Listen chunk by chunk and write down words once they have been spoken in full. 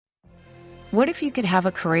What if you could have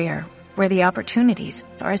a career where the opportunities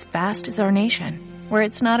are as vast as our nation, where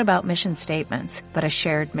it's not about mission statements, but a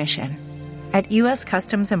shared mission? At U.S.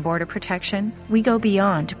 Customs and Border Protection, we go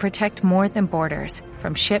beyond to protect more than borders,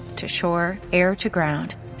 from ship to shore, air to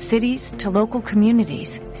ground, cities to local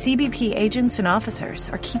communities. CBP agents and officers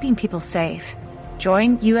are keeping people safe.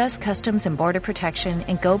 Join U.S. Customs and Border Protection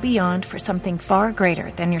and go beyond for something far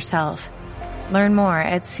greater than yourself. Learn more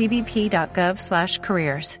at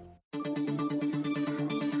cbp.gov/careers.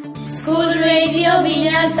 School Radio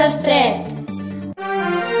Vinya Sastret.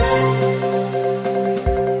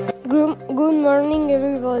 Good morning,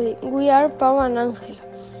 everybody. We are Pau and Ángela.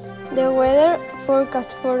 The weather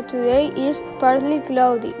forecast for today is partly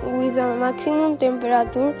cloudy with a maximum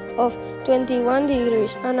temperature of 21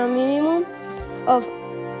 degrees and a minimum of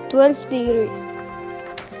 12 degrees.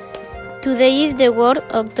 Today is the World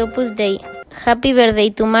Octopus Day. Happy birthday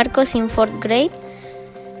to Marcos in 4th grade.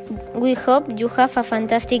 We hope you have a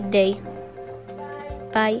fantastic day.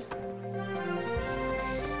 Bye.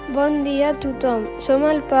 Bon dia a tothom. Som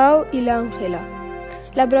el Pau i l'Àngela.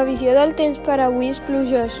 La previsió del temps per avui és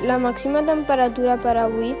plujós. La màxima temperatura per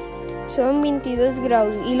avui són 22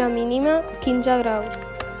 graus i la mínima 15 graus.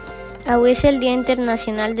 Avui és el Dia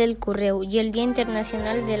Internacional del Correu i el Dia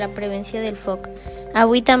Internacional de la Prevenció del Foc.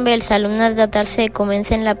 Avui també els alumnes de tercer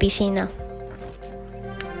comencen la piscina.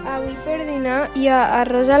 Avui per dinar hi ha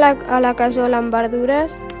arròs a la cassola amb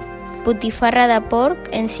verdures, botifarra de porc,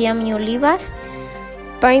 enciam i olives,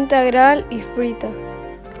 pa integral i fruita.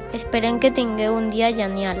 Esperem que tingueu un dia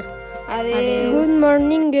genial. Adeu. Good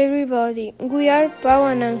morning, everybody. We are Pau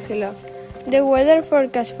and Ángela. The weather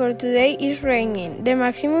forecast for today is raining. The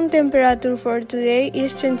maximum temperature for today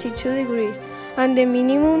is 22 degrees and the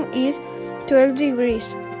minimum is 12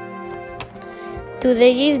 degrees.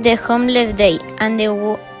 Today is the Homeless Day and the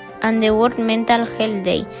World Mental Health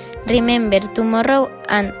Day. Remember, tomorrow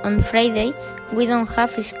and on Friday, we don't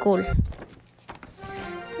have school.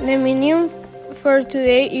 The menu for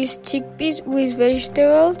today is chickpeas with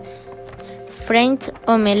vegetables, French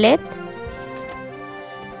omelette,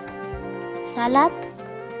 salad,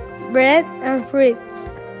 bread and fruit.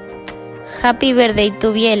 Happy birthday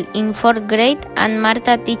to Biel in 4th grade and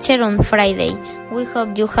Marta teacher on Friday. We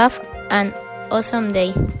hope you have an awesome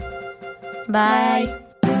day. Bye.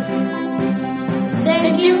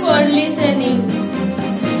 Thank you for listening.